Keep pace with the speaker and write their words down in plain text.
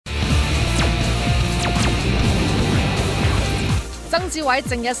志偉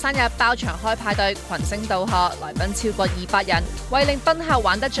正日生日包場開派對，群星到賀，來賓超過200人，為令賓客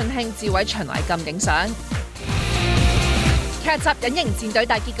玩得盡興，志偉循例禁影相。劇集《隱形戰隊》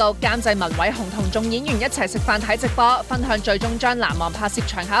大結局，監製文偉雄同眾演員一齊食飯睇直播，分享最終將難忘拍攝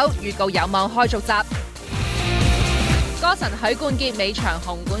場口，預告有望開續集。歌神許冠傑尾場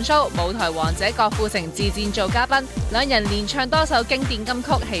紅館 show， 舞台王者郭富城自薦做嘉賓，兩人連唱多首經典金曲，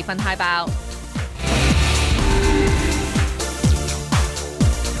氣氛嗨爆。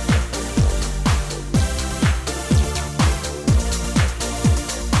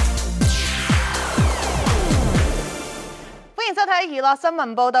收睇娛樂新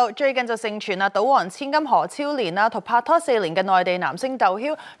聞報道，最近就盛傳賭王千金何超蓮同拍拖4年嘅內地男星竇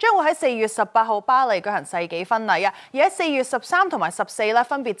驍將會喺4月18號巴黎舉行世紀婚禮啊！而喺4月13同埋14咧，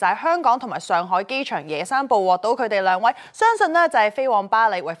分別就喺香港同埋上海機場野山捕獲到佢哋兩位，相信呢就係飛往巴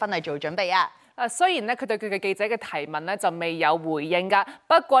黎為婚禮做準備啊！雖然咧佢對佢嘅記者嘅提問咧就未有回應㗎，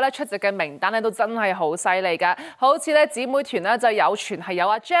不過咧出席嘅名單咧都真係好犀利㗎，好似咧姊妹團咧就有傳係有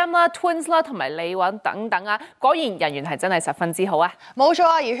阿 Jam 啦、Twins 啦同埋李允等等啊，果然人緣係真係十分之好啊！冇錯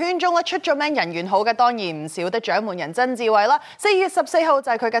啊，而圈中咧出咗名人緣好嘅當然唔少得掌門人曾志偉啦。4月14號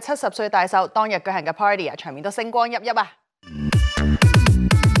就係佢嘅70歲大壽，當日舉行嘅 party 啊，場面都星光熠熠啊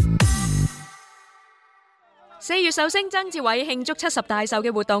！4月壽星曾志偉慶祝70大壽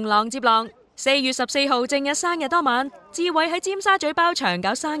嘅活動浪接浪。4月14號正日生日當晚，志偉喺尖沙咀包場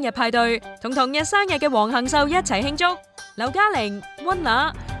搞生日派對，同日生日嘅黃杏秀一齊慶祝。劉嘉玲、温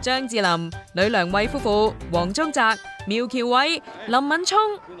拿、張智霖、呂良偉夫婦、黃宗澤、苗僑偉、林敏聰、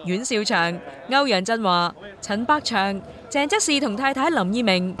阮兆祥、歐陽震華、陳百祥、鄭則仕同太太林二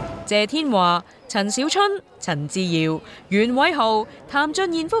明、謝天華、陳小春、陳志堯、袁偉豪、譚俊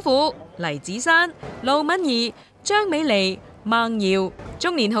彥夫婦、黎子珊、盧敏儀、張美妮、孟瑤、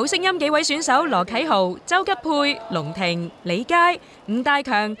中年好聲音幾位選手羅啟豪、周吉佩、龍婷、李佳、吳大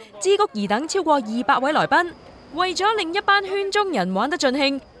強、芝谷兒等超過200位來賓，為咗令一班圈中人玩得盡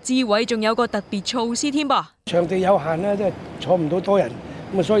興，志偉仲有個特別措施添噃。場地有限咧，即係坐唔到多人，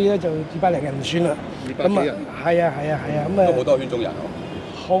咁啊所以咧就200零人唔算啦。200幾人？係啊，咁啊都好多圈中人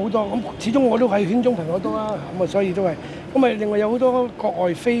好多，咁始終我都係圈中朋友多啦，咁啊所以都係，咁啊另外有好多國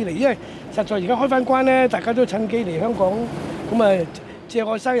外飛嚟，因為實在而家開翻關咧，大家都趁機嚟香港，咁啊借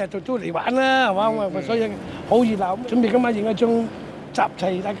我生日都嚟玩啦，係嘛？咁啊所以好熱鬧，準備今晚影一張集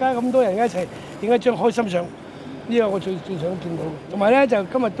齊大家咁多人一齊影一張開心相，呢個我最想見到。同埋咧就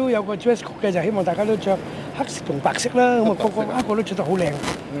今日都有個 dress code 嘅，就希望大家都着黑色同白色啦，咁啊個個都着得好靚。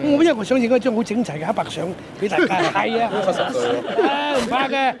因為我想影一張好整齊嘅黑白相俾大家。係啊，70歲唔怕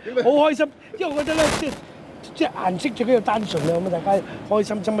嘅，好開心，因為我覺得咧即係顏色最緊要單純啊，咁啊大家開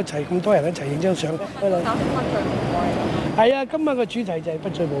心心一齊，咁多人一齊影張相。係啊，今晚嘅主題就係不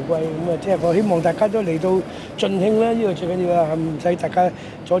醉無歸，咁啊即係我希望大家都嚟到盡興啦，呢個最緊要啊，唔使大家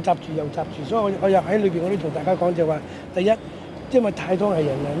左閘住右閘住，所以我又喺裏邊我都同大家講就話，第一，因為太多藝人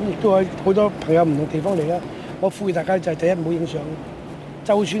啦，咁亦都有好多朋友唔同地方嚟啦，我呼籲大家就係第一唔好影相，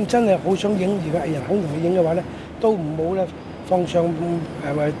就算真係好想影，而個藝人肯同你影嘅話咧，都唔好咧放上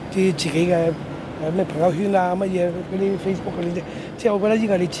話啲自己嘅咩朋友圈啊乜嘢嗰啲 Facebook 嗰啲啫，即係我覺得呢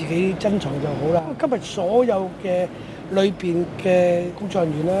個你自己珍藏就好啦。今日所有嘅裏邊嘅工作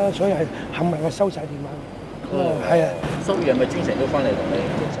人員啦，所以係冚唪唥收晒電話。係啊。收嘢咪經常都翻嚟同你影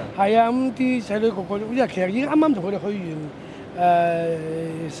相。係啊，咁啲仔女個個都，因為其實已經啱啱同佢哋去完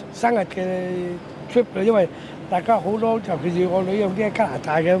生日嘅 trip 啦，因為大家好多，尤其是我女有啲喺加拿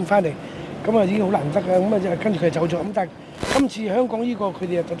大嘅咁翻嚟，咁啊已經好難得嘅，咁啊就跟住佢哋走咗。咁但係今次香港呢個佢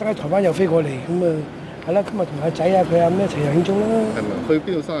哋又特登喺台灣又飛過嚟，咁啊。係啦，今日同阿仔啊、佢阿咩一齊慶祝啦。係咪？去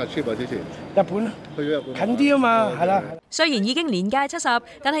邊度生日 trip 啊？之前日本啊，去咗日本。近啲啊嘛，係啦。雖然已經年屆70，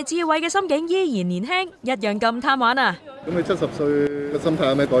但係志偉嘅心境依然年輕，一樣咁貪玩啊！咁你70歲嘅心態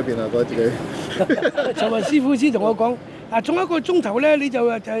有咩改變啊？覺得自己？就話師傅先同我講，仲有1個鐘頭咧，你就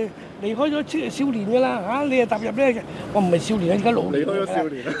係離開咗少年㗎啦嚇，你係踏入咧，我唔係少年啊，而家老年。離開咗少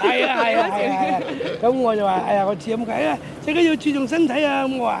年啦。係啊，咁我就話我知咁解最緊要注重身體啊！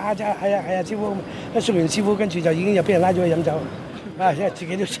咁我話就係啊，師傅。一送完師傅，跟住就已經又俾人拉咗去飲酒，因為自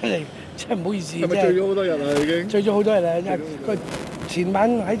己都出嚟，真係唔好意思。係咪醉咗好多日啦？已經醉咗好多日啦！因為佢前晚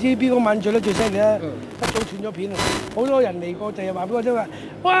喺 TVB 嗰晚醉得最犀利啦，一早斷咗片啊！好多人嚟過，就係話俾我聽話，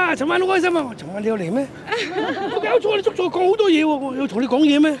哇！尋晚好開心啊！尋晚你有嚟咩？我搞錯，你捉咗講好多嘢喎！我要同你講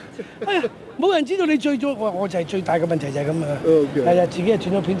嘢咩？哎呀，冇人知道你醉咗，我就係最大嘅問題就係咁啊！係啊，自己係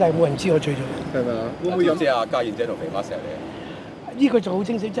斷咗片，但係冇人知我醉咗。係咪啊？會唔會飲謝阿家燕姐同肥媽成日嚟啊？呢個就好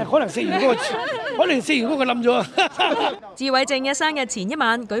清晰，即係可能食完嗰個，可能食完嗰個冧咗啊！志偉正日生日前一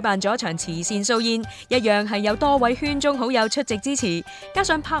晚舉辦咗場慈善素宴，一樣係有多位圈中好友出席支持，加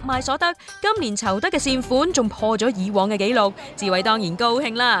上拍賣所得，今年籌得嘅善款仲破咗以往嘅紀錄，志偉當然高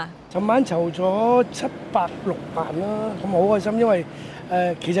興啦。尋晚籌咗700-600啦，咁好開心，因為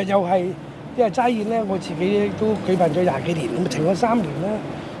其實又係因為齋宴咧，我自己都舉辦咗20幾年，咁停咗3年啦，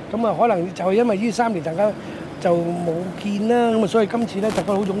咁啊可能就係因為呢3年大家就冇見啦，咁啊所以今次咧大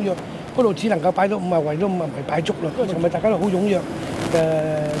家好踴躍，嗰度只能夠擺到50位都唔係擺足啦，因為尋日大家都好踴躍，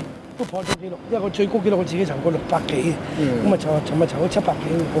都破咗紀錄，因為我最高紀錄我自己籌過600幾，咁啊尋日籌咗700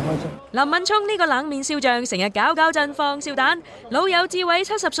幾，好開心。林敏聰呢個冷面笑匠成日搞搞震放笑彈，老友志偉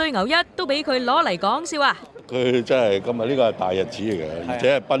70歲牛一都俾佢攞嚟講笑啊！佢真係今日呢個係大日子嚟嘅，而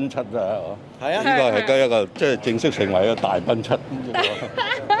且係奔七啊！係啊，呢個係跟一個即係正式成為一個大奔七，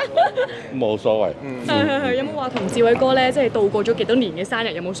冇所謂。係有冇話同志偉哥咧，即係度過咗幾多年嘅生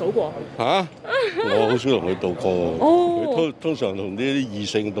日？有冇數過？嚇！我好少同佢度過，佢通常同啲異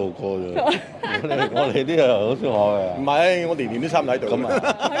性度過啫。我哋呢個好少可嘅。唔係，我年年都差唔多喺度。咁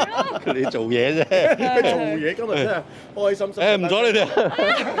啊，你做嘢啫。做嘢今日真係開心心。誒唔阻你哋。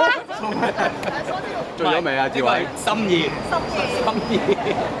醉咗未啊？志偉？心意，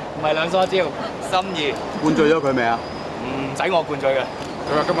唔係兩梳蕉，心意。灌醉咗佢未啊？唔使我灌醉嘅。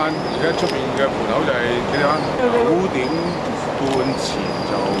佢話今晚而家出邊嘅門口就係幾點啊？9點半前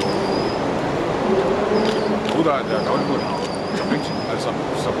就好多人就9點半後，10點前10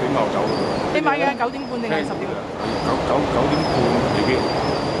點後走。你買嘅9點半定係10點？9點半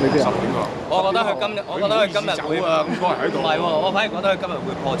未必，10點啊！我覺得佢今日會啊，咁多人喺度。唔係喎，我反而覺得佢今日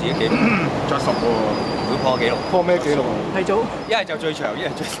會破自己紀錄。再10喎，會破紀錄。破咩紀錄啊？係早。一係就最長，一係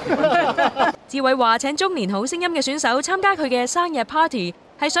最短。志偉話請中年好聲音嘅選手參加佢嘅生日 party，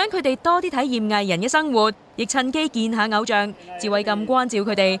係想佢哋多啲體驗藝人嘅生活，亦趁機見下偶像。志偉咁關照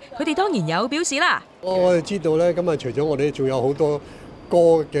佢哋當然有表示啦。我哋知道咧，咁啊除咗我哋，仲有好多歌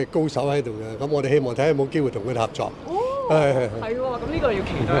嘅高手喺度嘅，咁我哋希望睇下有冇機會同佢哋合作。係喎，咁呢個要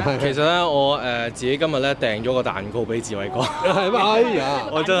期待。其實咧，我自己今日咧訂咗個蛋糕俾志偉哥。係咪？哎呀！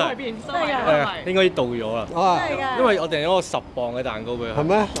我真係應該到咗啦。因為我訂咗個10磅嘅蛋糕俾佢。係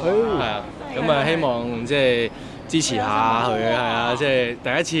咩？係啊，咁啊希望即係支持下佢，係啊，即係第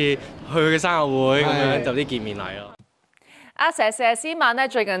一次去佢嘅生日會咁樣就啲見面禮咯。阿佘詩曼咧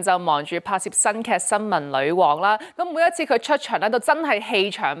最近就忙住拍攝新劇《新聞女王》啦，咁每一次佢出場咧都真係氣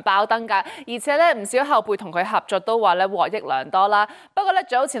場爆燈㗎，而且咧唔少後輩同佢合作都話咧獲益良多啦。不過咧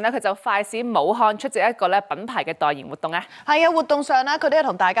早前咧佢就快閃武漢出席一個咧品牌嘅代言活動啊。係啊，活動上咧佢都有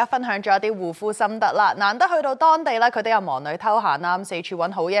同大家分享咗一啲護膚心得啦。難得去到當地咧，佢都有忙裏偷閒啦，咁四處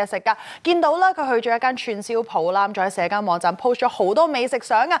揾好嘢食㗎。見到咧佢去咗一間串燒鋪啦，再喺社交網站 post 咗好多美食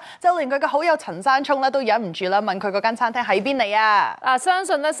相啊，就連佢嘅好友陳山聰咧都忍唔住啦，問佢嗰間餐廳喺邊嚟啊！相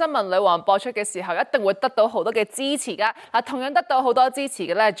信咧新聞女王播出嘅時候，一定會得到好多嘅支持噶。同樣得到好多支持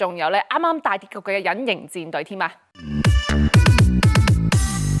嘅咧，仲有咧啱啱大結局嘅隱形戰隊添啊！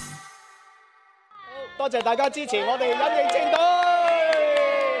多謝大家支持我哋隱形戰隊。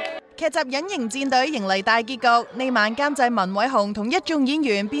劇集《隱形戰隊》迎嚟大結局，呢晚監製文偉雄同一眾演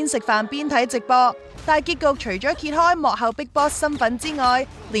員邊食飯邊睇直播。大結局除咗揭開幕後 Big Boss 身份之外，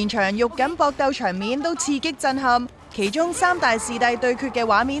連場肉緊搏鬥場面都刺激震撼。其中3大視帝對決嘅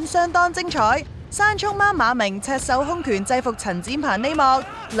畫面相當精彩，山聰媽馬明赤手空拳制服陳展鵬呢幕，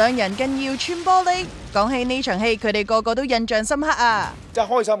兩人更要穿玻璃。講起呢場戲，佢哋個個都印象深刻啊！真係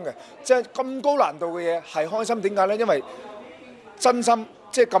開心嘅，即係咁高難度嘅嘢係開心。點解呢？因為真心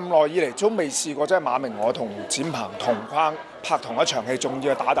即係咁耐以嚟都未試過，即係馬明我同展鵬同框拍同一場戲，仲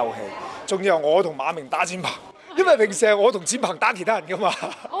要係打鬥戲，仲要係我同馬明打展鵬。因為平時係我同展鵬打其他人㗎嘛。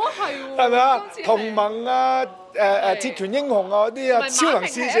哦，係喎。係咪啊？同盟啊！鐵拳英雄啊嗰啲啊，超能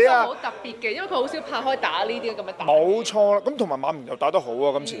使者啊，好特別嘅，因為佢好少拍開打呢啲咁嘅打。冇錯啦，咁同埋馬明又打得好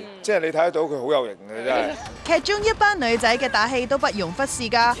啊，今次即係你睇得到佢好有型嘅真係。劇中一班女仔嘅打戲都不容忽視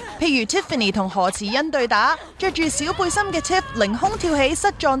㗎，譬如 Tiffany 同何慈欣對打，着住小背心嘅 Tiff 凌空跳起，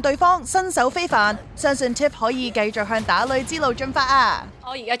失撞對方，身手非凡。相信 Tiff 可以繼續向打女之路進發啊！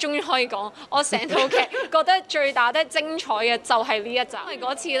我而家終於可以講，我成套劇覺得最打得精彩嘅就係呢一集，因為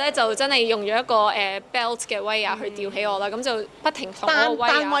嗰次咧就真係用咗一個belt 嘅威亞去吊起我啦，咁就不停同嗰個威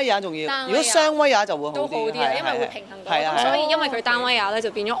亞單威亞仲要，如果雙威亞就會都好啲啦，因為會平衡到，所以因為佢單威亞咧就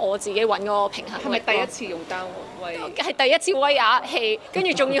變咗我自己揾嗰個平衡。係咪第一次用單威？係第一次威亞戲，跟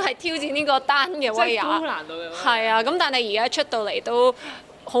住仲要係挑戰呢個單嘅威亞，高難度嘅。係啊，咁但係而家出到嚟都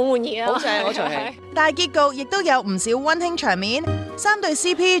好滿意啊！好正嗰場戲。大結局亦都有唔少溫馨場面。3對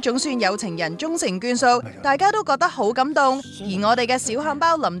CP 總算有情人終成眷屬，大家都覺得好感動。而我哋嘅小喊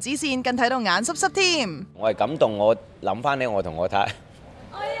包林子善更睇到眼濕濕添。我係感動，我諗翻起我同我太，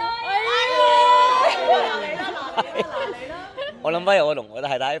我諗翻起我同我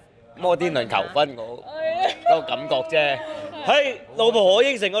太太摩天輪求婚嗰個感覺啫。係老婆，我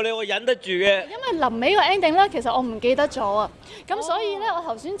應承過你，我忍得住嘅。因為臨尾個 ending 咧，其實我唔記得咗啊，咁所以咧我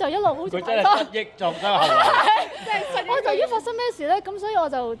頭先就一路好似佢真係失憶撞生後來。我就於發生咩事咧？咁所以我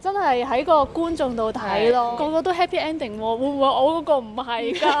就真係喺個觀眾度睇咯，個個都 happy ending 喎，會唔會我嗰個唔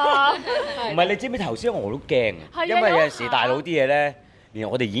係㗎？唔係，你知唔知頭先我都驚，因為有陣時大佬啲嘢咧。連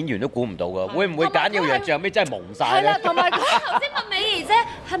我哋演員都估唔到㗎，會唔會簡耀陽最後尾真係蒙晒咧？係啦，同埋頭先問美儀姐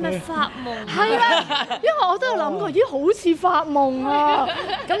係咪發夢？係啦，因為我都有諗過，咦，好似發夢啊！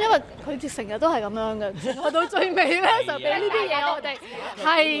咁因為佢成日都係咁樣嘅，我到最尾咧就俾呢啲嘢我哋。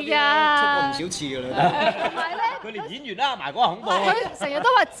係啊，出過唔少次㗎啦。同埋咧，佢連演員都埋嗰個恐怖。佢成日都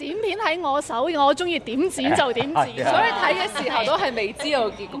話剪片喺我手，我中意點剪就點剪，所以睇嘅時候都係未知道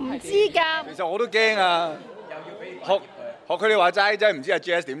結局。唔知㗎。其實我都驚啊！學佢哋話齋，真係唔知阿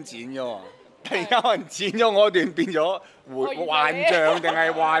Jazz 點剪嘅喎。突然間有人剪咗我段變咗幻象定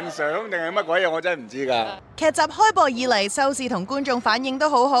係幻想定係乜鬼嘢，我真係唔知㗎。劇集開播以嚟，收視同觀眾反應都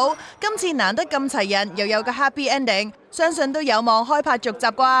好好，今次難得咁齊人，又有個 happy ending，相信都有望開拍續集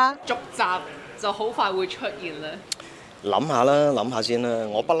啩。續集就好快會出現啦。諗下啦，諗下先啦。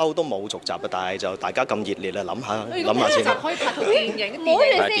我不嬲都冇續集嘅，但係就大家咁熱烈啦，諗下先。就可以拍套電影。唔好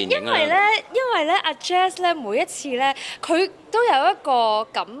意思，因為咧阿 Jazz 咧每一次咧，佢都有一個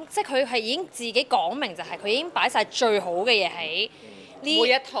咁，即係佢係已經自己講明，就係佢已經擺晒最好嘅嘢喺每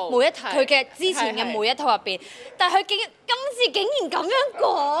一套佢嘅之前嘅每一套入邊，但係佢今次竟然咁樣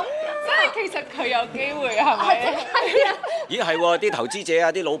講，即係其實佢有機會係咪？係啊。咦係喎，啲投資者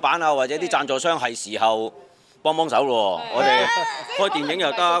啊、啲老闆啊或者啲贊助商係時候幫手咯，我哋開電影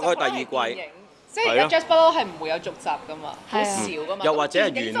又得，開第二季。即係 Jazz 不嬲係唔會有續集噶嘛，好少噶嘛。又或者係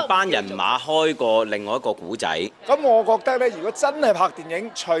原班人馬開過另外一個古仔。咁我覺得咧，如果真係拍電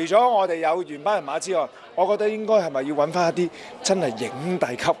影，除咗我哋有原班人馬之外，我覺得應該係咪要揾翻一啲真係影帝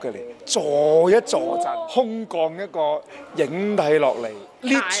級嘅嚟坐一坐陣，空降一個影帝落嚟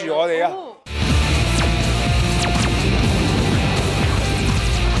lift 住我哋啊！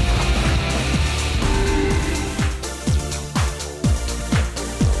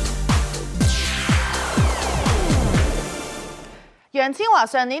楊千嬅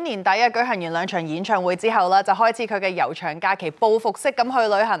上年年底舉行完2場演唱會之後啦，就開始佢嘅悠長假期報復式咁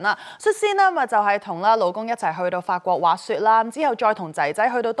去旅行啦。率先啦，咪就係同老公一齊去到法國滑雪啦，之後再同仔仔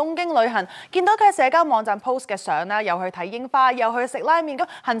去到東京旅行。見到佢喺社交網站 post 嘅相啦，又去睇櫻花，又去食拉麵，咁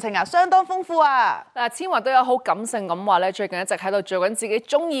行程相當豐富啊！嗱，千嬅都有好感性咁話咧，最近一直喺度做緊自己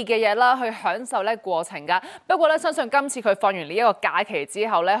中意嘅嘢啦，去享受咧過程㗎。不過咧，相信今次佢放完呢一個假期之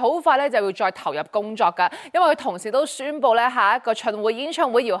後咧，好快咧就會再投入工作㗎，因為佢同時都宣布咧下一個巡迴演唱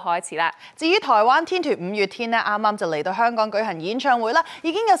會要開始啦。至於台灣天團5月天咧，啱啱就嚟到香港舉行演唱會啦，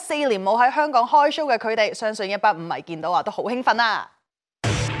已經有4年冇喺香港開 show 嘅佢哋，相信一班舞迷見到啊都好興奮啊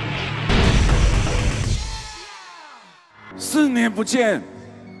！4年不見，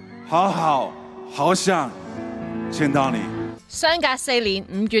好想見到你。相隔4年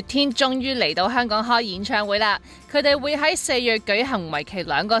，5月天終於嚟到香港開演唱會啦！佢哋會喺4月舉行為期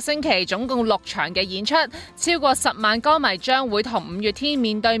2個星期，總共6場嘅演出，超過10萬歌迷將會同5月天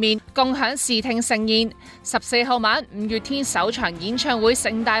面對面，共享視聽盛宴。14號晚，5月天首場演唱會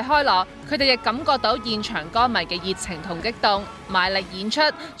盛大開鑼，佢哋亦感覺到現場歌迷嘅熱情同激動，賣力演出，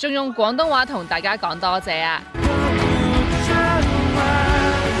仲用廣東話同大家講多謝啊！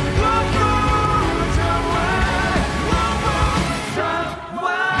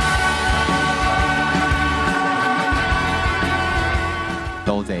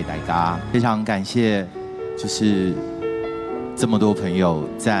多謝大家，非常感謝，就是這麼多朋友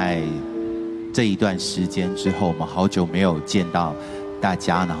在這一段時間之後，我們好久沒有見到大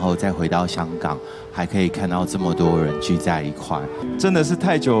家，然後再回到香港，還可以看到這麼多人聚在一塊，真的是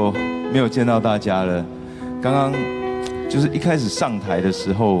太久沒有見到大家了。剛剛就是一開始上台的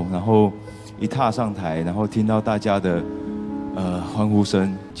時候，然後一踏上台，然後聽到大家的歡呼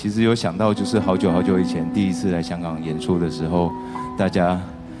聲，其實有想到就是好久以前第一次來香港演出的時候，大家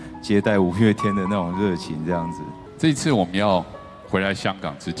接待5月天的那種熱情，這樣子。這一次我們要回來香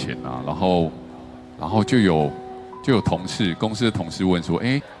港之前啊，然後就有同事，公司的同事問說，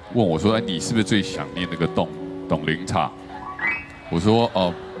問我說，你是不是最想念那個凍檸茶？我說，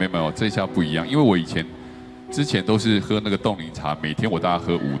沒有，這下不一樣，因為我之前都是喝那個凍檸茶，每天我大概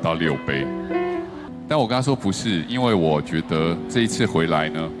喝5到6杯。但我跟他說不是，因為我覺得這一次回來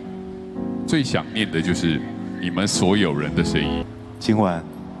呢，最想念的就是你們所有人的聲音。今晚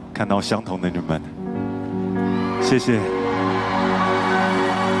看到相同的你们，谢谢。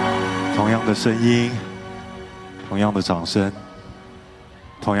同样的声音，同样的掌声，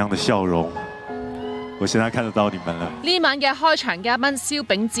同样的笑容，我現在看得到你們了。呢晚嘅開場嘉賓蕭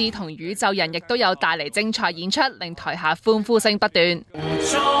秉治同宇宙人亦都有帶嚟精彩演出，令台下歡呼聲不斷。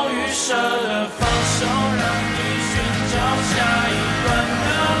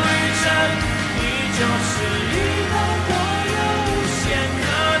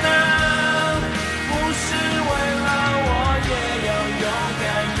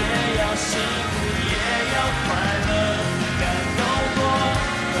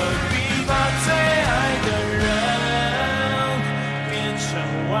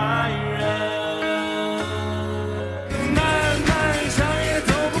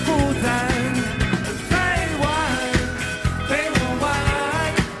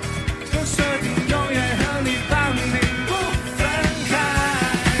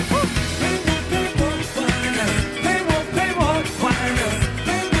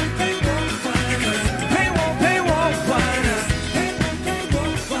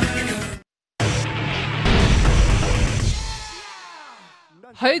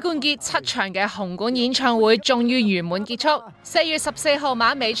許冠傑7場嘅紅館演唱會終於圓滿結束。4月14號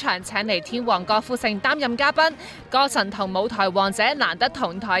晚尾場請嚟天王郭富城擔任嘉賓，歌神同舞台王者難得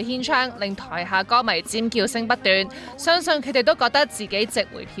同台獻唱，令台下歌迷尖叫聲不斷。相信佢哋都覺得自己值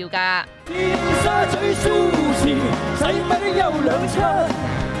回票價。尖沙咀蘇士，使乜有兩餐？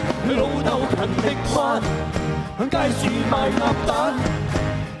老豆勤力翻，響街市賣鴨蛋。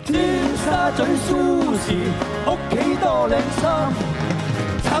尖沙咀蘇士，屋企多靚衫。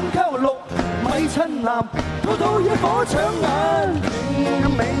橙溝綠米親藍，套嘢火搶眼，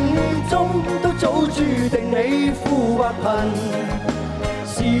命中都早注定你富或貧，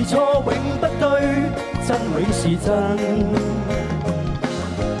是錯永不對，真永是真，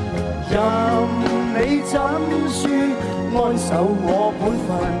任你怎說，安守我本分，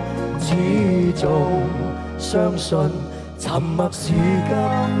始終相信沉默是金，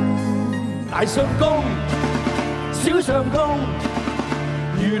大上弓，小上弓。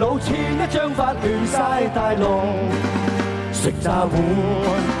如老千一張發亂晒大龍，食炸碗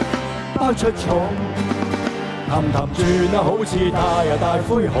包出重，氹氹轉啊好似大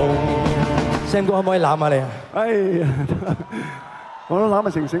灰熊。Sam 哥可唔可以攬下你啊？哎呀，我都攬下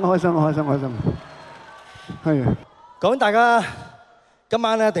成成，開心開心開心。係啊，咁大家今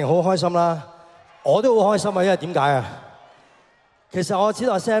晚咧一定好開心啦，我都好開心啊，因為點解啊？其實我知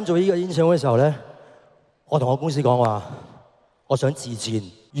道阿 Sam 做呢個演唱會嘅時候咧，我同我公司講話。我想自薦。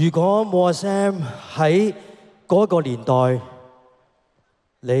如果冇阿 Sam 喺嗰個年代，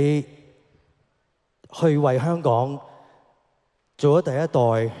你去為香港做咗第一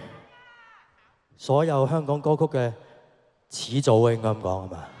代所有香港歌曲嘅始祖啊，應該咁講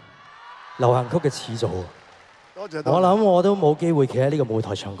係嘛？流行曲嘅始祖。多謝。我諗我都冇機會企喺呢個舞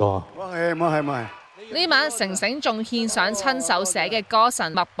台唱歌。係。呢晚成成仲獻上親手寫嘅歌神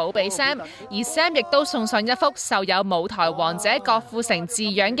墨寶俾 Sam， 而 Sam 亦都送上一幅繡有舞台王者郭富城字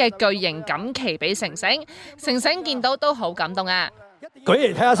樣嘅巨型錦旗俾成成。成成見到都好感動啊！舉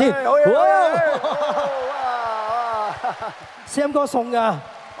嚟睇下先。Sam 哥送㗎，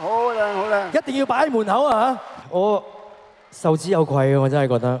好靚，一定要擺喺門口啊！我受之有愧啊！我真係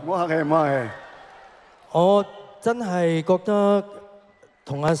覺得。唔好客氣，唔好客氣。我真係覺得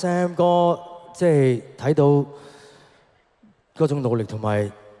同阿 Sam 哥。即係睇到嗰種努力同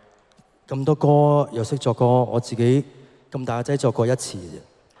埋咁多歌又識作歌，我自己咁大個仔作過一次啫。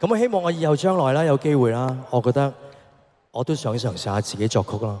咁我希望我以後將來啦有機會啦，我覺得我都想嘗試下自己作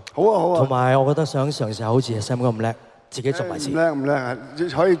曲啦。好啊！同埋我覺得想嘗試下好似 Sam 哥咁叻，自己作埋詞。唔叻啊！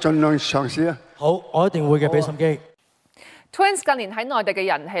可以盡量嘗試啊。好，我一定會嘅，俾心機。Twins 近年喺內地嘅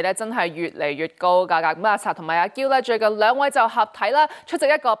人氣咧真係越嚟越高㗎。咁阿 Sa 同埋阿嬌咧最近兩位就合體啦，出席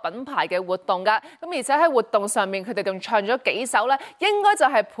一個品牌嘅活動㗎。咁而且喺活動上面，佢哋仲唱咗幾首咧，應該就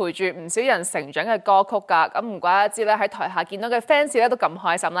係陪住唔少人成長嘅歌曲㗎。咁唔怪得知咧喺台下見到嘅 fans 咧都咁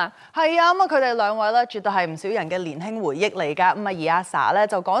開心啦。係啊，咁啊佢哋兩位咧絕對係唔少人嘅年輕回憶嚟㗎。咁啊而阿 Sa 咧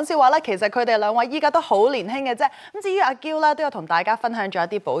就講笑話咧，其實佢哋兩位依家都好年輕嘅啫。咁至於阿嬌咧都有同大家分享咗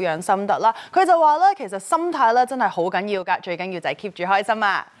一啲保養心得啦。佢就話咧其實心態咧真係好緊要㗎。最緊要就係 keep 住開心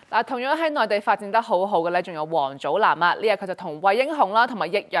啊！嗱，同樣喺內地發展得好好嘅咧，仲有王祖藍啊！呢日佢就同惠英紅啦，同埋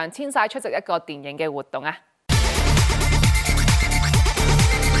易烊千璽出席一個電影嘅活動啊！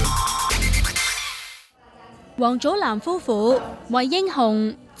王祖藍夫婦、惠英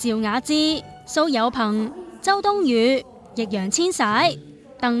紅、趙雅芝、蘇有朋、周冬雨、易烊千璽、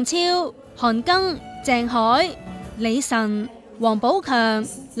鄧超、韓庚、鄭愷、李晨、王寶強、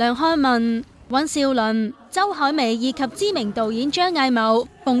梁漢文、溫兆倫、周海媚以及知名導演張藝謀、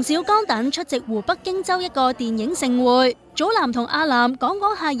馮小剛等出席湖北荊州一個電影盛會。祖藍同阿藍講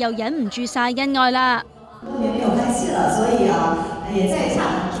講下又忍唔住晒恩愛啦。多年沒有拍戲了，所以也在洽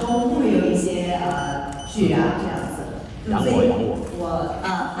談中，會有一些劇啊這樣子。養我。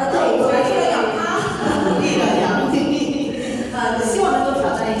對，我除了養他，努力的養你。希望能夠挑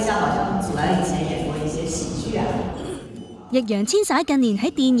戰一下，好像祖藍以前演過一些喜劇啊。易烊千璽近年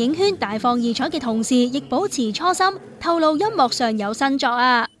喺電影圈大放異彩嘅同時，亦保持初心，透露音樂上有新作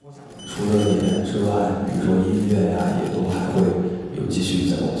啊。除了演之外，比如說音樂呀，也都還會有繼續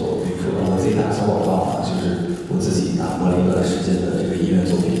在我做。比如說，我自己打個小廣告啊，就是我自己打磨了一段時間的這個音樂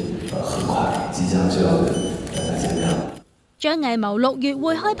作品，很快即將就要跟大家見面了。張藝謀6月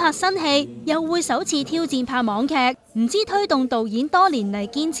會開拍新戲，又會首次挑戰拍網劇，唔知推動導演多年嚟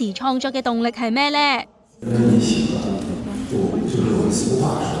堅持創作嘅動力係咩呢？因為你喜歡做，就是我們俗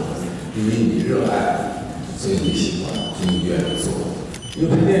話說的，因為你熱愛，所以你喜歡，所以你願意做。因為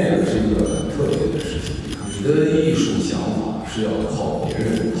拍電影是一個很特別的事情，你的藝術想法是要靠別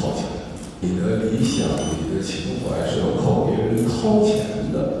人掏錢的，你的理想、你的情懷是要靠別人掏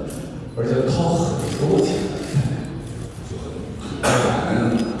錢的，而且掏很多錢，就很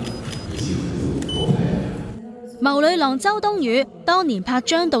難有機會就多拍。謀女郎周冬雨當年拍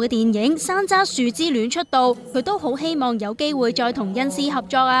張導嘅電影《山楂樹之戀》出道，佢都好希望有機會再同恩師合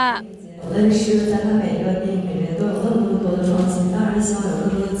作啊。恩師在他每一個電影裡面都有那麼多的創新，當然希望有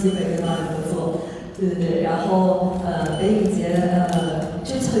更多的機會跟導演合作，對對對。然後北影節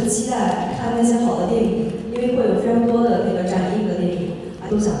就是很期待看那些好的電影，因為會有非常多的那個展映的電影，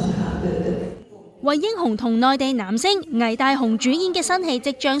都想去看，對對對。惠英紅同內地男星倪大紅主演嘅新戲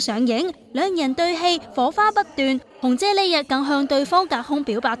即將上映，兩人對戲火花不斷，紅姐呢日更向對方隔空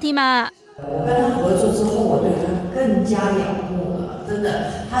表白添啊！我跟他合作之後，我對他更加仰慕了，真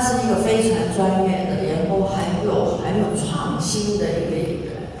的，他是一個非常專業的，然後很有創新的一個演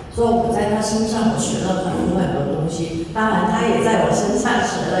員，所以我在他身上我學了很多東西，當然他也在我身上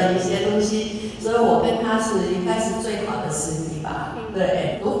學了一些東西，所以我跟他是應該是最好的師弟吧。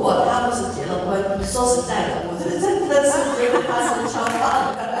對，如果他不是結了婚，說實在的，我就真的是覺得他身上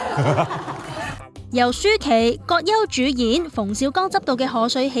放的。由舒淇、葛優主演、馮小剛執導嘅賀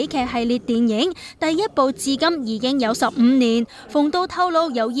歲喜劇系列電影，第一部至今已經有15年。馮導透露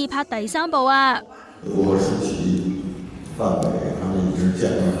有意拍第3部啊。我和舒淇、范偉他們一直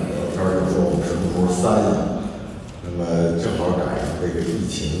見面聊天，就說我們什麼時候散呀？那麼正好趕上這個疫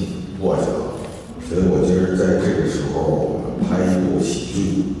情過去了，所以我覺得在這個時候我們拍一部喜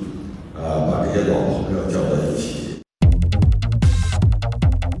劇，把這些老朋友叫在一起。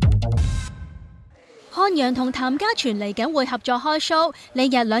漢陽同譚家傳嚟緊會合作開 show， 呢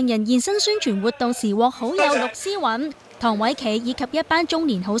日兩人現身宣傳活動時獲好友陸思韻、唐偉琪以及一班中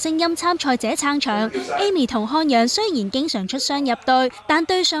年好聲音參賽者撐場。Amy 同漢陽雖然經常出雙入對，但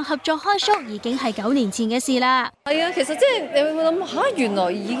對上合作開 show 已經係9年前嘅事啦。係啊，其實即係你會諗嚇，原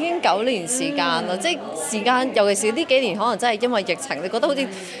來已經9年時間啦，即係時間，尤其是呢幾年可能真係因為疫情，你覺得好似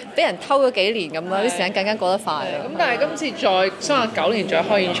俾人偷咗幾年咁樣，啲時間更加過得快。咁但係今次再相隔9年再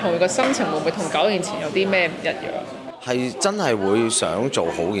開演唱會，個心情會唔會同9年前有啲咩唔一樣？係真係會想做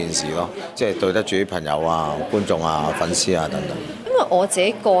好件事咯，即係對得住啲朋友啊、觀眾啊、粉絲啊等等。因為我自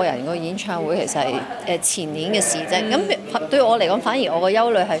己個人個演唱會其實係前年嘅事啫，咁對我嚟講，反而我個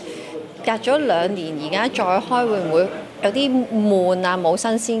憂慮係隔咗2年，而家再開會唔會有啲悶啊，冇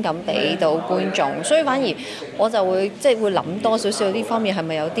新鮮感俾到觀眾，所以反而我就會即係會諗多少少呢方面係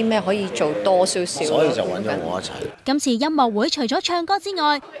咪有啲咩可以做多少少，所以就揾咗我一齊。今次音樂會除咗唱歌之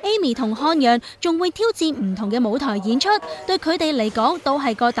外 ，Amy 同漢陽仲會挑戰唔同嘅舞台演出，對佢哋嚟講都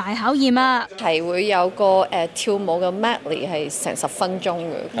係個大考驗啊！係會有個跳舞嘅 medley 係成10分鐘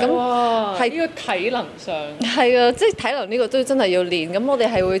嘅，咁係呢個體能上係啊，即係體能呢個都真係要練。咁我哋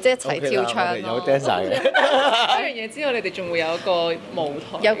係會即係一齊跳唱有 dancer 嘅。呢樣嘢之後，你哋仲會有一個舞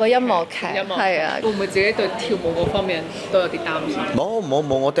台，有個音樂劇，係啊，會唔會自己對跳舞嗰方面都有啲擔心？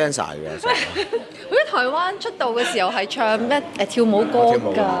冇，我 dancer 嘅。佢喺台灣出道嘅時候係唱咩跳舞歌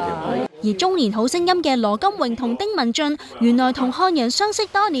㗎。而中年好聲音嘅羅金榮同丁文俊，原來同漢陽相識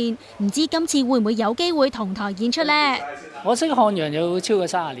多年，唔知今次會唔會有機會同台演出呢？我識漢陽有超過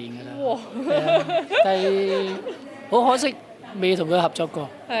30年㗎啦，但係好可惜未同佢合作過，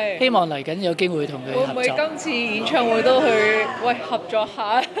希望嚟緊有機會同佢合作。會唔會今次演唱會都去合作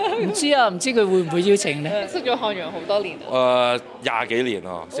下？唔知啊，唔知佢會唔會邀請呢？識咗漢陽好多年。20幾年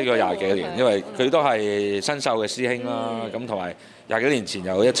咯，識咗20幾年，因為佢都係新秀嘅師兄啦，咁同埋20幾年前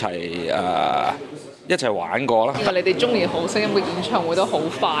又一齊玩過啦。因為你哋中年好聲音嘅演唱會都好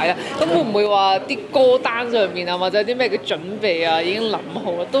快啊，咁會唔會話啲歌單上面啊，或者啲咩嘅準備啊，已經諗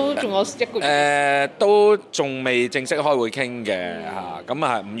好啦？都仲有1個月。都仲未正式開會傾嘅嚇，咁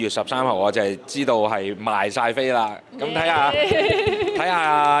啊5月13號我就係知道係賣晒飛啦，咁睇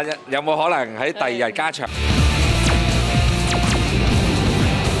下有冇可能喺第2日加場。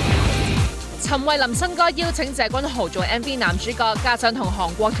陳慧琳新歌邀請謝君豪做 MV 男主角，加上同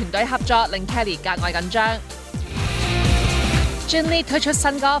韓國團隊合作，令 Kelly 格外緊張。Jennie 推出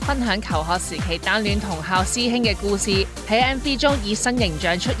新歌，分享求學時期單戀同校師兄嘅故事，喺 MV 中以新形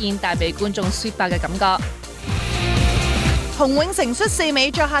象出現，帶俾觀眾抒發嘅感覺。洪永城率4尾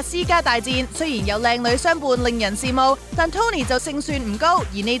作客私家大戰，雖然有靚女相伴令人羨慕，但 Tony 就勝算唔高。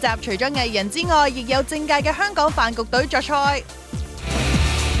而呢集除咗藝人之外，亦有政界嘅香港飯局隊作賽。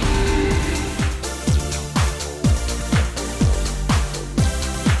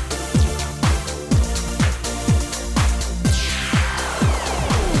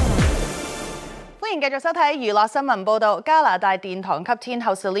歡迎繼續收睇娛樂新聞報道。加拿大殿堂級天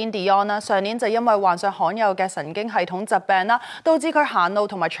后 Celine Dion 啦，上年就因為患上罕有嘅神經系統疾病啦，導致佢行路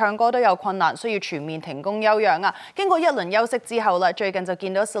同埋唱歌都有困難，需要全面停工休養啊。經過一輪休息之後啦，最近就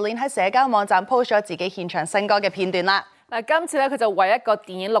見到 Celine 喺社交網站 post 咗自己獻唱新歌嘅片段啦。嗱，今次咧佢就為一個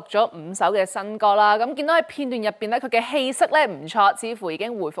電影錄咗5首嘅新歌啦。咁見到喺片段入邊咧，佢嘅氣色咧唔錯，似乎已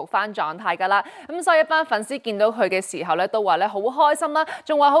經回復翻狀態㗎啦。咁所以一班粉絲見到佢嘅時候咧，都話咧好開心啦，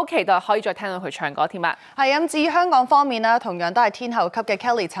仲話好期待可以再聽到佢唱歌添啊。係咁，至於香港方面啦，同樣都係天后級嘅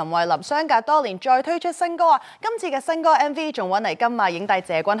Kelly 陳慧琳，相隔多年再推出新歌啊！今次嘅新歌 MV 仲揾嚟金馬影帝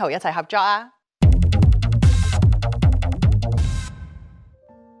謝君豪一齊合作啊！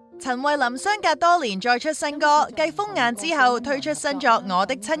陳慧琳相隔多年再出新歌，繼《風眼》之後推出新作《我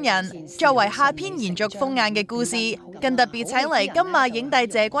的親人》，作為下篇延續《風眼》嘅故事，更特別請嚟金馬影帝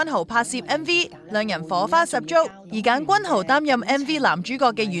謝君豪拍攝 MV， 兩人火花十足。而揀君豪擔任 MV 男主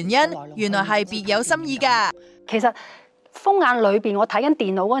角嘅原因，原來係別有心意㗎。其實《風眼》裏邊，我睇緊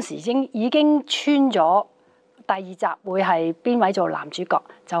電腦嗰陣時已經穿咗第2集會係邊位做男主角，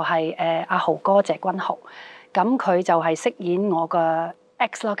就係阿豪哥謝君豪。咁佢就係飾演我嘅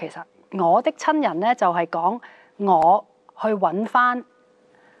X 咯。其實我的親人咧就係講我去揾翻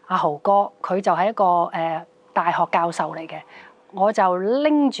阿豪哥，佢就係一個大學教授嚟嘅，我就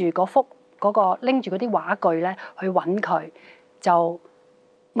拎住拎住嗰啲話句咧去揾佢，就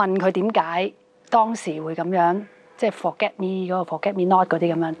問佢點解當時會咁樣，即係 forget me 嗰個 forget me not 嗰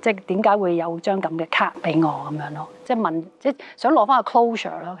啲咁樣，即係點解會有張咁嘅卡俾我咁樣咯？即係問，即係想攞翻個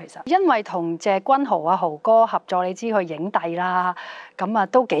closure 咯。其實因為同謝君豪阿豪哥合作，你知佢影帝啦，咁啊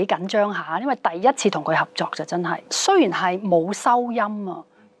都幾緊張下，因為第一次同佢合作就真係，雖然係冇收音啊，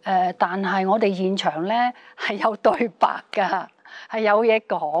但係我哋現場咧係有對白㗎，係有嘢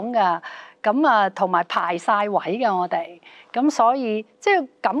講㗎。咁啊，同埋排晒位嘅我哋，咁所以即係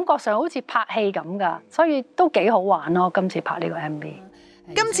感覺上好似拍戲咁噶，所以都幾好玩咯。今次拍呢個 MV。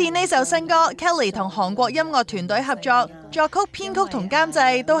今次呢首新歌 ，Kelly 同韓國音樂團隊合作，作曲、編曲同監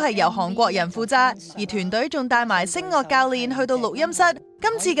製都係由韓國人負責，而團隊仲帶埋聲樂教練去到錄音室。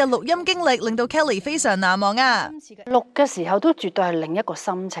今次嘅錄音經歷令到 Kelly 非常難忘啊！錄嘅時候都絕對係另一個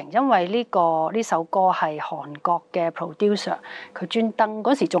心情，因為呢首歌係韓國嘅 producer， 佢專登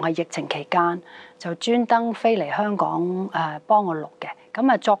嗰時仲係疫情期間，就專登飛嚟香港幫我錄嘅。咁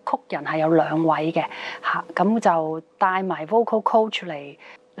啊，作曲人係有2位嘅嚇，咁就帶埋 vocal coach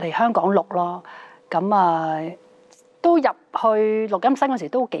嚟香港錄咯。咁啊，都入去錄音室嗰時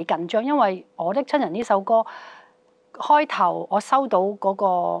都幾緊張，因為我的親人呢首歌開頭我收到嗰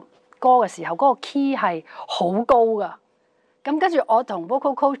個歌嘅時候，嗰個 key 係好高噶。咁跟住我同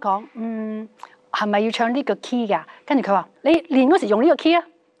vocal coach 講，係咪要唱呢個 key 㗎？跟住佢話：你練嗰時用呢個 key 啊！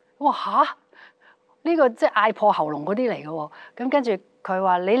我話嚇，呢個即係嗌破喉嚨嗰啲嚟嘅喎。咁跟住佢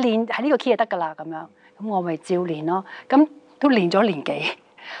話：你練喺呢個 key 就得㗎啦。咁樣，咁我咪照練咯。咁都練咗年幾，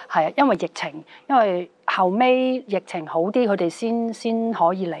係啊，因為疫情，因為後尾疫情好啲，佢哋先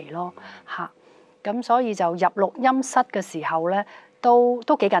可以嚟咯嚇。咁所以就入錄音室嘅時候咧，都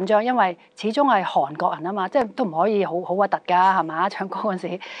幾緊張，因為始終係韓國人啊嘛，即係都唔可以好核突㗎，係嘛？唱歌嗰陣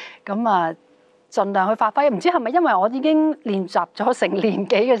時，咁啊，盡量去發揮。唔知係咪因為我已經練習咗成年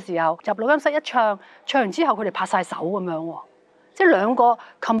幾嘅時候，入錄音室一唱完之後，佢哋拍晒手咁樣喎，即係2個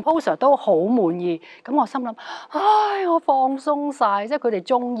composer 都好滿意。咁我心諗，唉，我放鬆晒，即係佢哋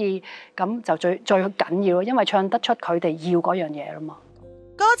中意，咁就最緊要咯，因為唱得出佢哋要嗰樣嘢啦嘛。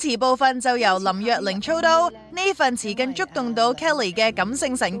歌詞部分就由林若寧操刀，呢份詞更觸動到 Kelly 嘅感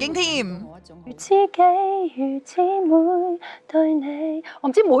性神經添。如知己如姊妹對你，我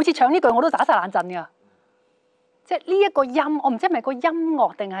唔知每次唱呢句我都打晒冷震㗎，即係呢一個音，我唔知係咪個音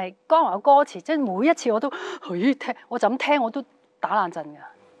樂定係剛才嘅歌詞，即係每一次我都聽，我就咁聽我都打冷震㗎。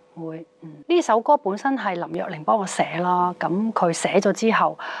會，呢首歌本身係林若寧幫我寫啦，咁佢寫咗之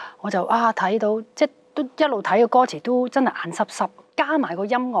後，我就睇到，即係都一路睇個歌詞都真係眼濕濕，加埋個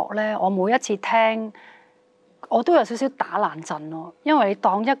音樂咧，我每一次聽，我都有少少打冷震咯，因為你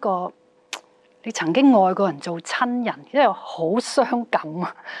當一個你曾經愛過人做親人，因為好傷感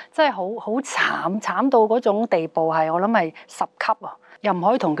啊，真係好慘到嗰種地步係，我諗係10級啊，又唔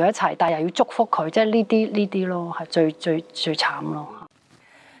可以同佢一齊，但係又要祝福佢，即係呢啲咯，係最慘咯。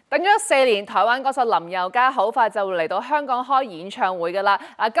等咗4年，台灣歌手林宥嘉好快就會嚟到香港開演唱會㗎啦！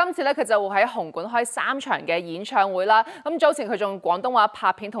今次咧佢就會喺紅館開3場嘅演唱會啦。咁早前佢仲廣東話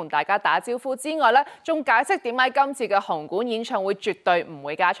拍片同大家打招呼之外咧，仲解釋點解今次嘅紅館演唱會絕對唔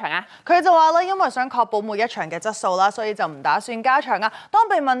會加場啊！佢就話咧，因為想確保每一場嘅質素啦，所以就唔打算加場啊。當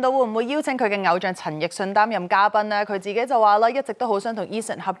被問到會唔會邀請佢嘅偶像陳奕迅擔任嘉賓咧，佢自己就話啦，一直都好想同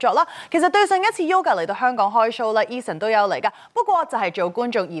Eason 合作啦。其實對上一次 Yoga 嚟到香港開 show 咧 ，Eason 都有嚟㗎，不過就係做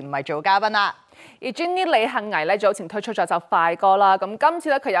觀眾而唔係做嘉賓啦。而 Jenny 李幸倪咧早前推出咗首快歌啦，咁今次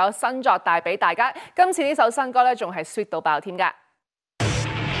咧佢有新作帶俾大家。今次呢首新歌咧仲係 sweet 到爆添㗎。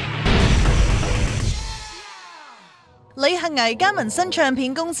李幸倪加盟新唱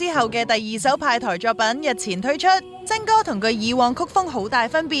片公司後嘅第2首派台作品日前推出，新歌同佢以往曲風好大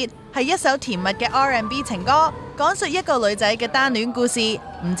分別，係一首甜蜜嘅 R&B 情歌，講述一個女仔嘅單戀故事。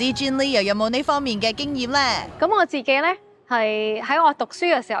唔知 Jenny 又有冇呢方面嘅經驗呢？咁我自己呢，係喺我讀書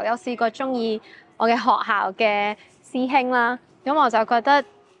嘅時候有試過中意我嘅學校嘅師兄啦，咁我就覺得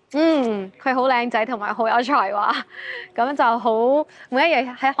佢好靚仔同埋好有才華，咁就好每一日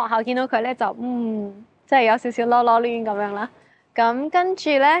喺學校見到佢咧就即係有少少囉囉攣咁樣啦。咁跟住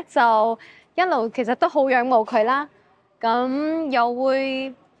咧就一路其實都好仰慕佢啦，咁又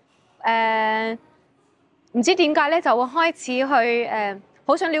會唔知點解咧就會開始去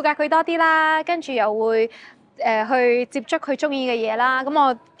好想了解佢多啲啦，跟住又會去接觸佢中意嘅嘢啦。咁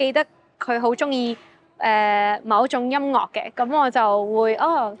我記得佢好中意某種音樂嘅，咁我就會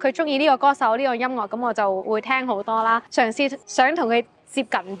佢中意呢個歌手呢個音樂，咁我就會聽好多啦，嘗試想同佢接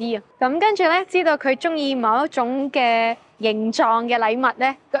近啲啊。咁跟住咧，知道佢中意某一種嘅形狀嘅禮物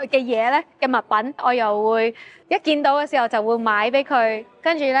咧嘅嘢咧嘅物品，我又會一見到嘅時候就會買俾佢。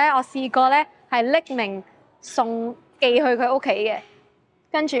跟住咧，我試過咧係匿名寄去佢屋企嘅。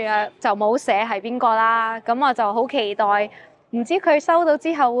跟住就冇寫係邊個啦，咁我就好期待，唔知佢收到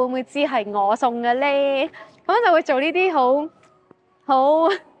之後會唔會知係我送嘅咧？咁就會做呢啲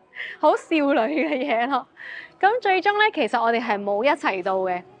好少女嘅嘢咯。咁最終咧，其實我哋係冇一齊到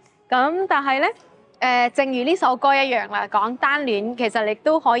嘅。咁但係咧，正如呢首歌一樣啦，講單戀，其實你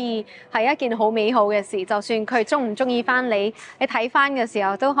都可以係一件好美好嘅事。就算佢中唔中意翻你，你睇翻嘅時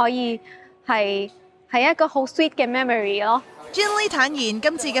候都可以係一個好 sweet 嘅 memory 咯。Jenny 坦言，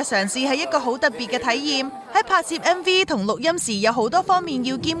今次嘅嘗試係一個好特別嘅體驗，喺拍攝 MV 同錄音時有好多方面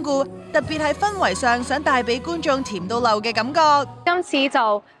要兼顧，特別係氛圍上想帶俾觀眾甜到漏嘅感覺。今次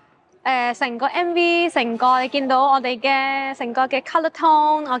就成個 MV 成個你見到我哋嘅成個嘅 colour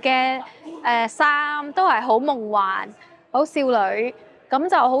tone， 我嘅衫都係好夢幻、好少女，咁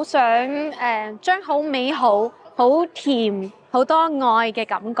就好想將好美好、好甜、好多愛嘅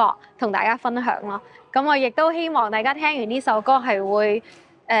感覺同大家分享咯。咁我亦都希望大家聽完呢首歌係會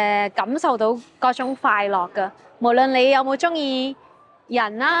感受到嗰種快樂㗎。無論你有冇中意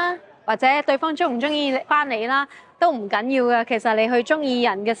人啦，或者對方中唔中意翻你啦，都唔緊要嘅。其實你去中意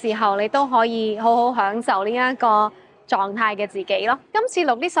人嘅時候，你都可以好好享受呢一個狀態嘅自己咯。今次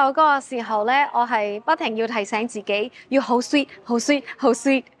錄呢首歌嘅時候咧，我係不停要提醒自己要好 sweet、好 sweet、好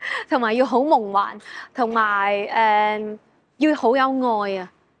sweet， 同埋要好夢幻，同埋要好有愛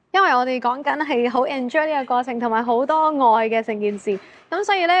啊！因為我哋講緊係好 enjoy 呢個過程，同埋好多愛嘅成件事。咁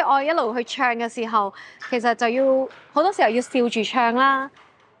所以咧，我一路去唱嘅時候，其實就要好多時候要笑住唱啦，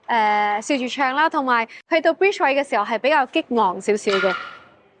笑住唱啦，同埋去到 bridge 位嘅時候係比較激昂少少嘅。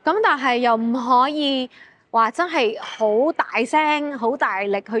咁但係又唔可以話真係好大聲、好大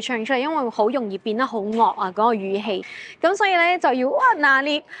力去唱出嚟，因為好容易變得好惡啊嗰個語氣。咁所以咧就要拿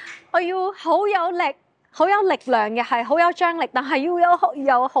捏，我要好有力。好有力量嘅，係好有張力，但係要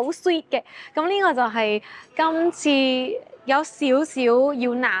有好 sweet 嘅。咁呢個就係今次有少少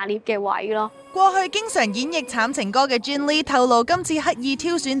要拿捏嘅位咯。過去經常演繹慘情歌嘅 Jenny 透露，今次刻意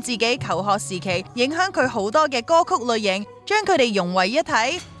挑選自己求學時期影響佢好多嘅歌曲類型，將佢哋融為一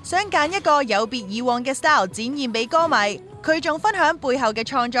體，想揀一個有別以往嘅 style 展現俾歌迷。佢仲分享背後嘅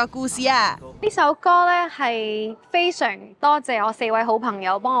創作故事啊！呢首歌咧係非常多謝我4位好朋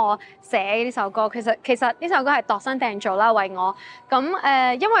友幫我寫呢首歌。其實呢首歌係度身訂造啦，為我。咁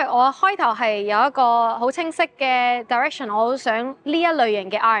因為我開頭係有一個好清晰嘅 direction， 我好想呢一類型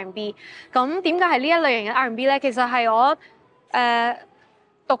嘅 R&B。咁點解係呢一類型嘅 R&B 咧？其實係我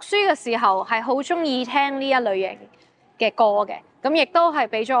讀書嘅時候係好中意聽呢一類型嘅歌嘅。咁亦都係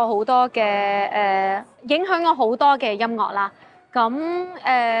俾咗我好多嘅影響我好多嘅音樂啦。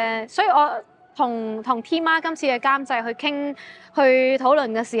咁所以我同 T 媽今次嘅監製去討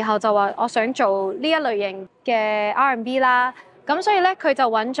論嘅時候，就話我想做呢一類型嘅 R&B 啦。咁所以咧，佢就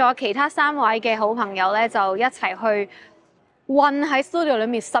揾咗其他3位嘅好朋友咧，就一齊去混喺 studio 裏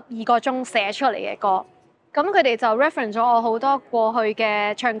面12個鐘寫出嚟嘅歌。咁佢哋就 reference 咗我好多過去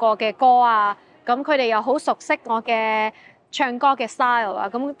嘅唱過嘅歌啊。咁佢哋又好熟悉我嘅唱歌嘅 style 啊。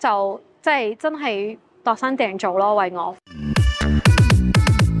咁就即係真係度身訂造咯，為我。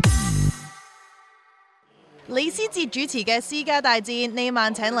李思捷主持嘅《私家大戰》呢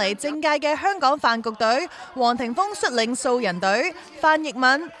晚請嚟政界嘅香港飯局隊，黃庭鋒率領素人隊，范逸敏、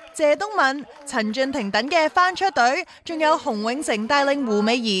謝東敏、陳俊廷等嘅翻出隊，仲有洪永城帶領胡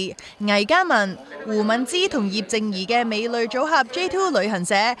美儀、倪嘉文、胡敏芝同葉靜怡嘅美女組合 J2 旅行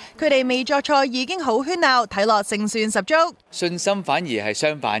社，佢哋未作賽已經好喧鬧，睇落勝算十足。信心反而係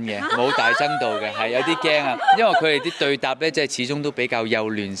相反嘅，冇大增度嘅，係有啲驚啊，因為佢哋啲對答呢，即係始終都比較幼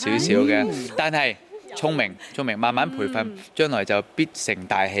嫩少少嘅，但係聰明，慢慢培訓，將來就必成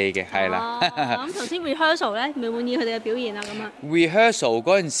大器嘅，係啦。咁頭先 rehearsal 咧，滿唔滿意佢哋嘅表現啊？咁啊 rehearsal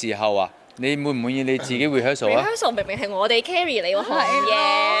嗰陣時候啊，你滿唔滿意你自己 rehearsal 啊 ？rehearsal 明明係我哋 carry 你喎，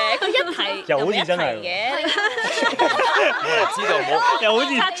嘢佢一題又好似真係嘅，知道冇？又好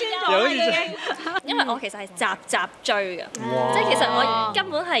似因為我其實係集追嘅，即係其實我根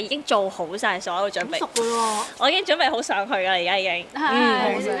本係已經做好晒所有準備。熟㗎喎，我已經準備好上去㗎啦，而家已經。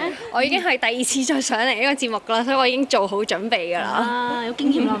我已經係第2次再上嚟呢個節目㗎啦，所以我已經做好準備㗎啦。有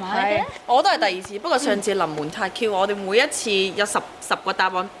經驗啦咪？我都係第2次，不過上次臨門撻 Q，我哋每一次有10個答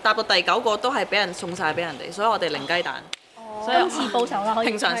案，答到第9個都係俾人送晒俾人哋，所以我哋零雞蛋。所以今次報仇啦，可以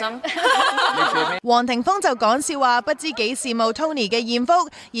平常心。黃庭鋒就講笑話，不知幾羨慕 Tony 嘅艷福，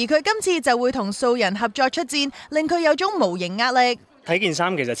而佢今次就會同素人合作出戰，令佢有種無形壓力。睇件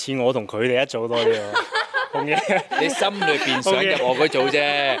衫其實似我同佢哋一組多啲喎。紅嘢，你心裏邊想入我嗰組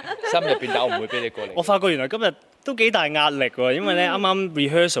啫，心入邊但我唔會俾你過嚟。我發覺原來今日都幾大壓力喎，因為咧啱啱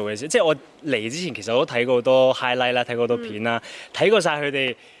rehearsal 嘅時候，即係我嚟之前其實我都睇過好多 highlight 啦，睇過好多片啦，睇過晒佢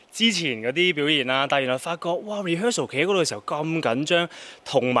哋之前嗰啲表現啦，但係原來發覺哇 rehearsal 企喺嗰度嘅時候咁緊張，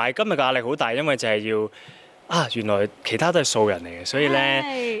同埋今日嘅壓力好大，因為就係要原來其他都係素人嚟嘅，所以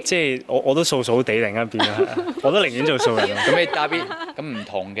咧即係我都素地突然間變啦，我都寧願做素人。咁你答邊咁唔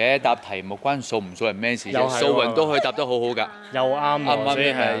同嘅答題目關素唔素人咩事啫？素人都可以答得好好㗎，又啱喎。所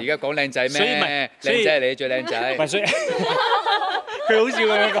以而家講靚仔咩？靚仔係你最靚仔。所以佢好笑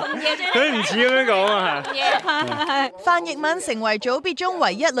咁樣講，佢唔似咁樣講啊！范逸敏成為組別中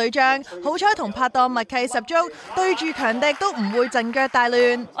唯一女將，好彩同拍檔默契十足，對住強敵都唔會陣腳大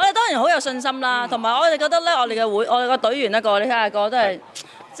亂。我哋當然好有信心啦，同埋我哋覺得咧，我哋個隊員你睇下個都係。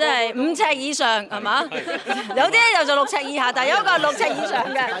即係5尺以上係嘛？有啲又就6尺以下，但係有一個係6尺以上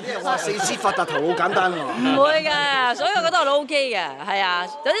嘅。哇！四肢發達頭好簡單喎。唔會嘅，所以我覺得我都 OK 嘅，係啊，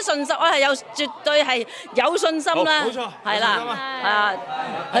有啲信心，我係絕對係有信心啦。冇錯，係啦，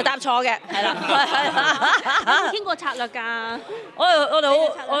係答錯嘅，係啦。有冇傾過策略㗎？我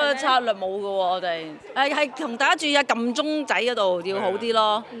哋策略冇嘅喎，我哋係同大家注意下撳鐘仔嗰度要好啲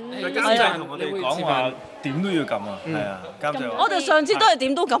咯。監製同我哋講話點都要撳啊，係啊，監製。我哋上次都係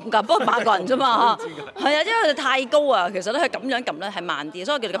點都撳㗎，不過8個人啫嘛，係啊，因為佢哋太高啊，其實咧佢咁樣撳咧係慢啲，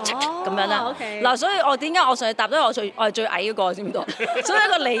所以我叫佢咁樣啦。嗱，所以我點解我上去答咧？我係最矮嗰個，知唔知道？所以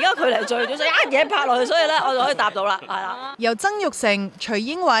個離嗰個距離最短，所以一嘢拍落去，所以咧我就可以答到啦，係啦。由曾鈺成、徐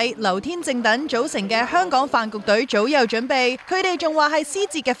英偉、劉天正等組成嘅香港飯局隊早有準備，佢哋仲話係思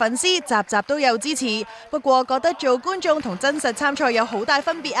捷嘅粉絲，集集都有支持。不過覺得做觀眾同真實參賽有好大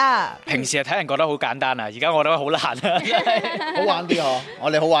分別啊！平時係睇人覺得好簡單啊，而家我覺得好難啊！好玩啲嗬，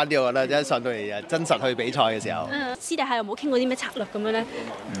我哋好玩啲，我覺得一上到嚟真實去比賽嘅時候。私底下有冇傾過啲咩策略咁樣咧？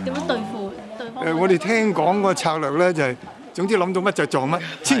點樣對付對方？我哋聽講個策略咧就係，總之諗到乜就撞乜，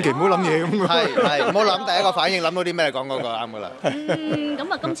千祈唔好諗嘢咁。係，唔好諗第一個反應，諗到啲咩講嗰個啱噶啦。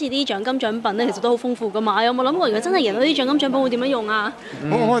咁啊，今次啲獎金獎品咧，其實都好豐富噶嘛。有冇諗過如果真係贏到啲獎金獎品會點樣用啊？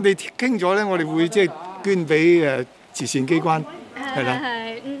我哋傾咗咧，我哋會即係捐俾慈善機關。係啦。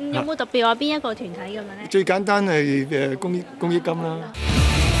有冇特別話邊一個團體咁樣咧？最簡單係公益金啦。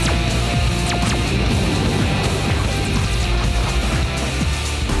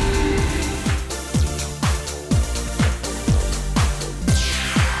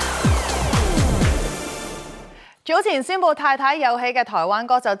早前宣布太太有喜嘅台灣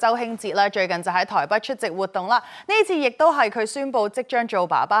歌手周興哲啦，最近就喺台北出席活動啦。呢次亦都係佢宣布即將做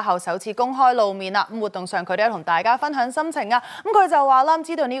爸爸後首次公開露面啦。活動上佢都有同大家分享心情啊。佢就話啦，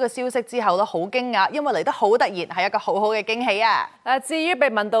知道呢個消息之後咧，好驚訝，因為嚟得好突然，係一個好好嘅驚喜啊。至於被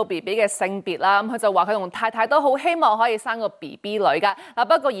問到 BB 嘅性別啦，佢就話佢同太太都好希望可以生個 BB 女㗎。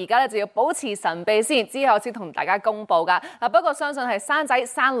不過而家咧就要保持神秘先，之後先同大家公佈㗎。不過相信係生仔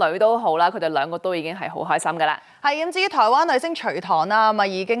生女都好啦，佢哋兩個都已經係好開心㗎啦。係咁，至於台灣女星徐唐啦，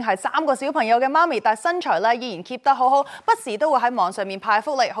已經係3個小朋友嘅媽咪，但身材咧依然 keep 得好好，不時都會喺網上面派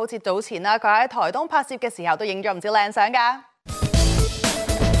福利，好似早前啦，佢喺台東拍攝嘅時候都影咗唔少靚相㗎。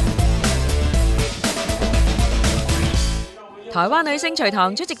台灣女星徐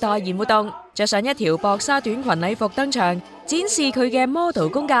唐出席代言活動，着上一條薄紗短裙禮服登場，展示佢嘅 model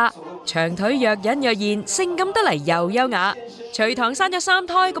功架，長腿若隱若現，性感得嚟又優雅。徐唐生咗3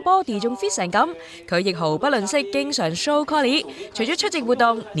胎，個 body 仲 fit 成咁，佢亦毫不吝嗇，經常 show collie。除咗出席活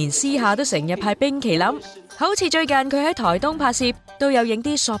動，連私下都成日派冰淇淋。好似最近佢喺台東拍攝，都有影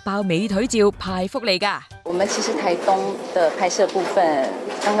啲索爆美腿照派福利㗎。我們其實台東的拍攝部分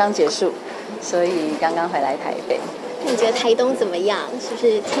剛剛結束，所以剛剛回來台北。你覺得台東怎麼樣？是不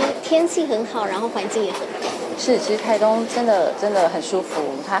是天氣很好，然後環境也很好？是，其實台東真的很舒服，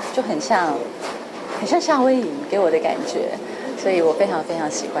它就很像夏威夷給我的感覺，所以我非常非常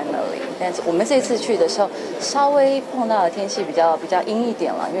喜歡那裡。但是我們這次去的時候，稍微碰到的天氣比較陰一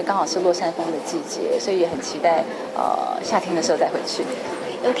點了，因為剛好是落山風的季節，所以也很期待夏天的時候再回去。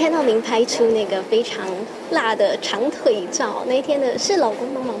有看到您拍出那個非常辣的長腿照，那一天的是老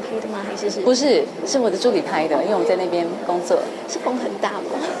公幫忙拍的嗎？還是？不是，是我的助理拍的，因為我們在那邊工作。是風很大嗎？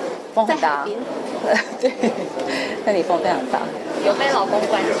風很大。對，那裡風非常大。有被老公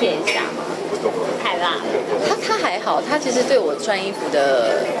關切一下嗎？太辣了。他還好，他其實對我穿衣服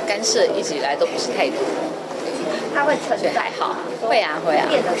的干涉一直以來都不是太多。他會承擔？還好，會啊。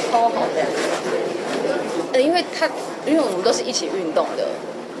變得超好的。因為我們都是一起運動的。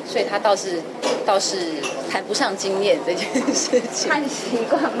所以他倒是談不上經驗這件事情。看習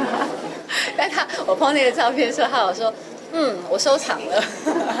慣嗎？但我碰那個照片的時候，他有說，我收藏了。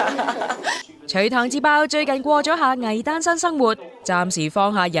徐唐自爆最近過咗下偽單身生活，暫時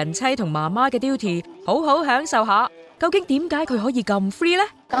放下人妻同媽媽嘅 duty， 好好享受下。究竟點解佢可以咁 free 呢？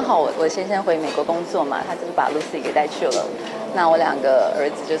剛好我先生回美國工作嘛，他就是把 Lucy 給帶去了。那我2個兒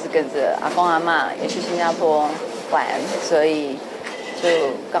子就是跟着阿公阿嬷也去新加坡玩，所以就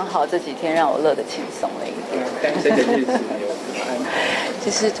剛好這幾天讓我樂得輕鬆了一點。單身的日子有什麼安排？其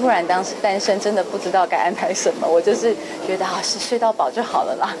實突然當時單身，真的不知道該安排什麼。我就是覺得是睡到飽就好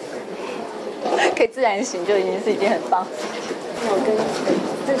了啦，可以自然醒就已經是一件很棒。有跟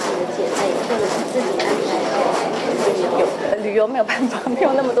自己的姐妹或者是自己安排旅遊沒有辦法，沒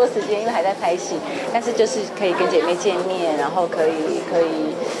有那麼多時間，因為還在拍戲。但是就是可以跟姐妹見面，然後可以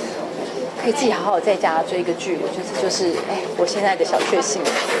自己好好在家追個劇，我覺得就是我現在的小確幸。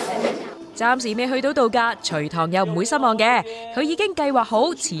暫時未去到度假，徐唐又唔會失望嘅，佢已經計劃好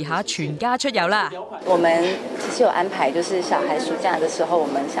遲下全家出遊啦。我們其實有安排，就是小孩暑假的時候，我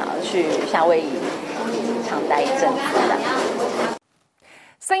們想要去夏威夷長待一陣子。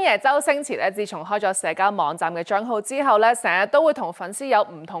星爺周星馳咧，自從開咗社交網站嘅帳號之後咧，成日都會同粉絲有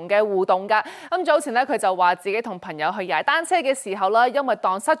唔同嘅互動㗎。早前咧，佢就話自己同朋友去踩單車嘅時候咧，因為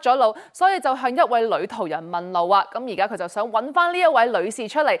蕩失咗路，所以就向一位女途人問路啊。而家佢就想揾翻呢一位女士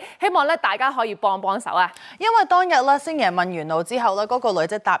出嚟，希望咧大家可以幫手啊。因為當日咧，星爺問完路之後咧，嗰個女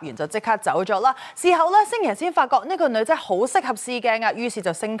仔答完就即刻走咗啦。事後咧，星爺先發覺呢個女仔好適合試鏡啊，於是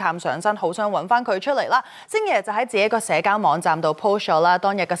就星探上身，好想揾翻佢出嚟啦。星爺就喺自己個社交網站度 post 咗啦，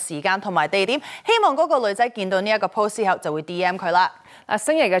當日嘅時間同埋地點，希望嗰個女仔見到呢一個 post 之後就會 DM 佢啦。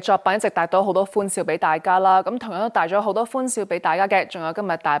星爺嘅作品一直帶到好多歡笑俾大家啦，咁同樣都帶咗好多歡笑俾大家嘅，仲有今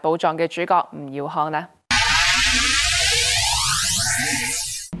日大寶藏嘅主角吳耀漢呢。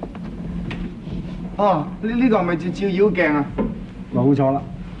呢個係咪照妖鏡啊？冇錯啦。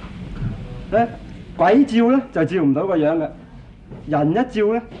鬼照咧就照唔到個樣嘅，人一照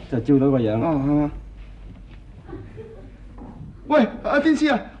咧就照到個樣。係嘛？喂，阿天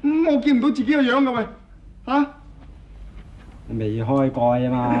師啊，我見唔到自己個樣噶喂，未開蓋啊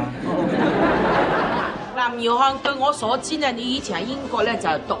嘛。嗱，苗漢，據我所知咧，你以前喺英國咧就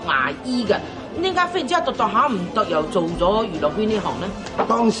係讀牙醫嘅，咁點解忽然之間讀下唔讀又做咗娛樂圈呢行咧？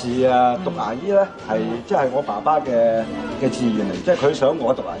當時讀牙醫咧係即係我爸爸嘅志願嚟，即係佢想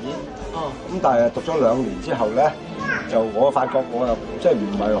我讀牙醫。咁但係讀咗2年之後咧，就我發覺我又即係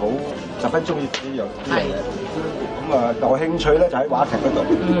唔係好十分中意呢樣嘢。有興趣咧就喺話劇嗰度，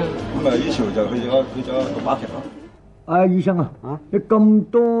於是就去咗讀話劇咯。醫生啊，你咁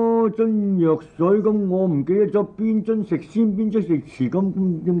多樽藥水，咁我唔記得咗邊樽食先，邊樽食遲，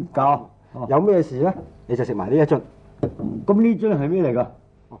咁點搞？有咩事咧？你就食埋呢一樽。咁呢樽係咩嚟㗎？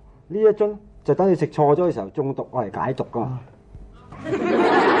呢一樽就等你食錯咗嘅時候中毒，我嚟解毒㗎。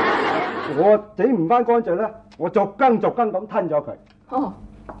我整唔翻乾淨咧，我逐羹逐羹咁吞咗佢。哦，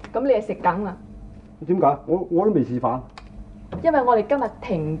咁你係食梗啦？點解？我都未示範。因為我哋今日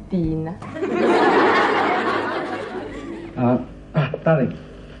停電啊！Darling，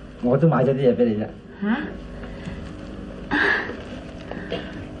我都買咗啲嘢俾你啫。嚇！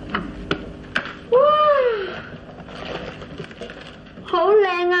哇！好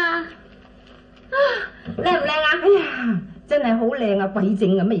靚啊！靚唔靚啊？哎呀，真係好靚啊！鬼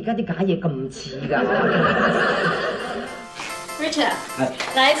整啊！乜而家啲假嘢咁似㗎 ？Richard，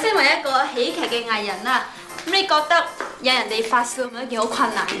 嗱，你身為一個喜劇嘅藝人啦，咁你覺得有人哋發笑係咪一件好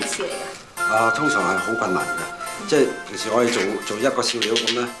困難嘅事嚟㗎？通常係好困難嘅。即係平時我哋做一個笑料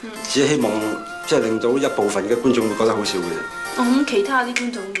咁咧，只係希望即係令到一部分嘅觀眾會覺得好笑嘅啫。咁其他啲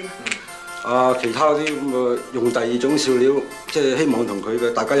觀眾嘅？其他啲咁嘅用第二種笑料，即係希望同佢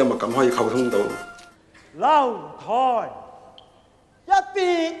嘅大家幽默感可以溝通到。留台一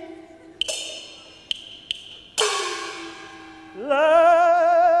別兩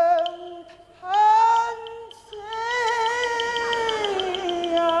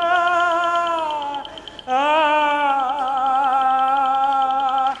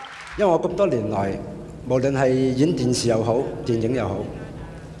因為我咁多年來，無論係演電視又好，電影又好，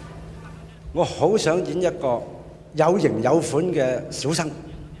我好想演一個有型有款嘅小生，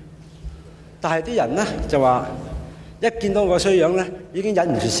但係啲人呢就話，一見到我衰樣呢，已經忍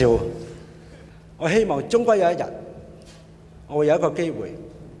唔住笑。我希望終歸有一日，我會有一個機會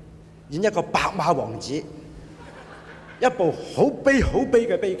演一個白馬王子，一部好悲好悲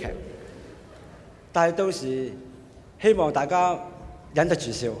嘅悲劇。但係到時希望大家忍得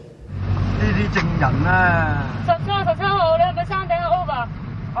住笑。呢啲證人啊！17號，你係咪山頂啊 ？Over。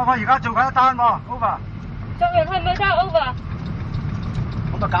我而家做緊一單喎 ，Over。做人係咪得 Over？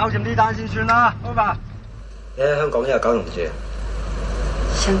咁就搞掂呢單先算啦 ，Over。你喺香港有九龍住？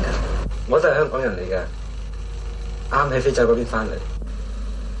香港。我都係香港人嚟嘅，啱喺非洲嗰邊翻嚟。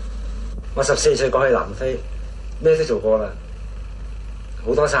我14歲過去南非，咩都做過啦，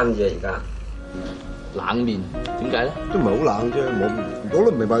好多生意啊而家。冷面點解咧？都唔係好冷啫，我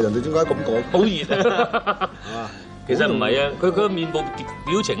都唔明白人哋點解咁講。好熱啊！其實唔係啊，佢個面部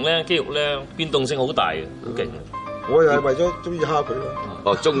表情咧、肌肉咧變動性好大嘅，好勁。我又係為咗中意蝦佢咯。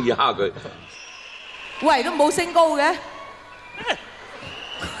哦，中意蝦佢。喂，都冇升高嘅。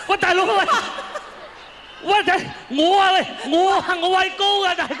喂，大佬喂，我啊喂，我畏高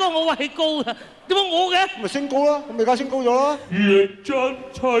啊，大哥我畏高啊，點解我嘅？咪升高啦，咁你而家升高咗啦。認真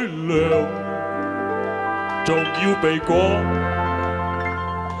凄涼。仲要避過，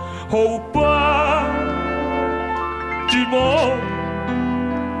毫不絕望，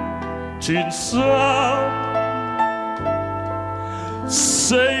全心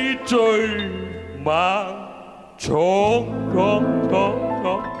死最猛闖。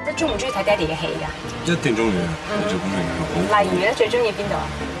即係中唔中意睇爹哋嘅戲㗎？一定中意啊！做咁嘅好。例如咧，最中意邊度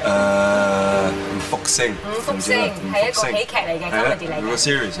啊？復星。復星係一個喜劇嚟嘅，comedy嚟嘅。個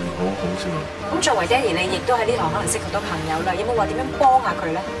series 係好好笑。咁作為爹哋，你亦都喺呢堂可能識好多朋友啦，有冇話點樣幫下佢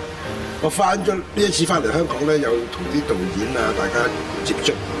咧？我翻咗呢一次翻嚟香港咧，有同啲導演啊大家接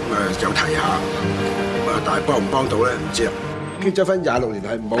觸，有提下，但係幫唔幫到咧唔知啊。結咗婚26年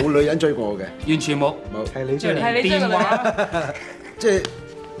係冇女人追過我嘅，完全冇。冇。係你追電話。即係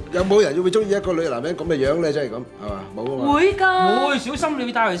有冇人會中意一個女男人咁嘅樣咧？真係咁係嘛？冇啊嘛。會㗎。會小心，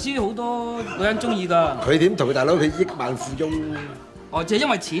你戴維斯好多女人中意㗎。佢點同佢大佬？佢億萬富翁。哦，即係因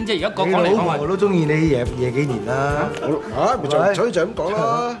為錢啫。而家講嚟講去。你老婆都中意你夜幾年啦。所以就咁講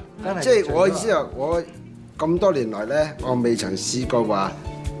啦。即係我意思係，我咁多年來咧，我未曾試過話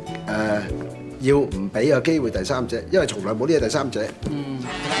要唔俾個機會第三者，因為從來冇呢個第三者。係，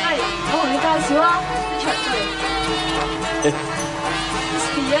我同你介紹啊，一齊出嚟。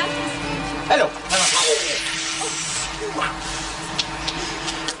Hello。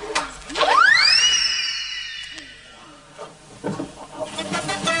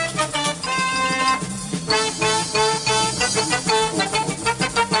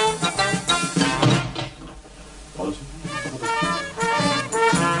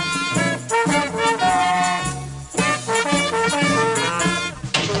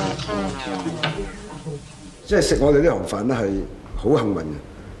即係食我哋呢行飯咧係好幸運嘅，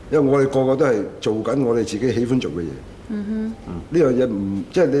因為我哋個個都係做緊我哋自己喜歡做嘅嘢。呢樣嘢唔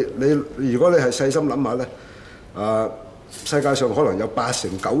即係你如果你係細心諗下咧，世界上可能有8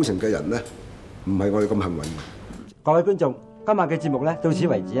成9成嘅人咧，唔係我哋咁幸運嘅。各位觀眾，今晚嘅節目咧到此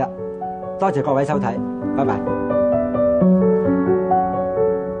為止啦，多謝各位收睇，拜拜。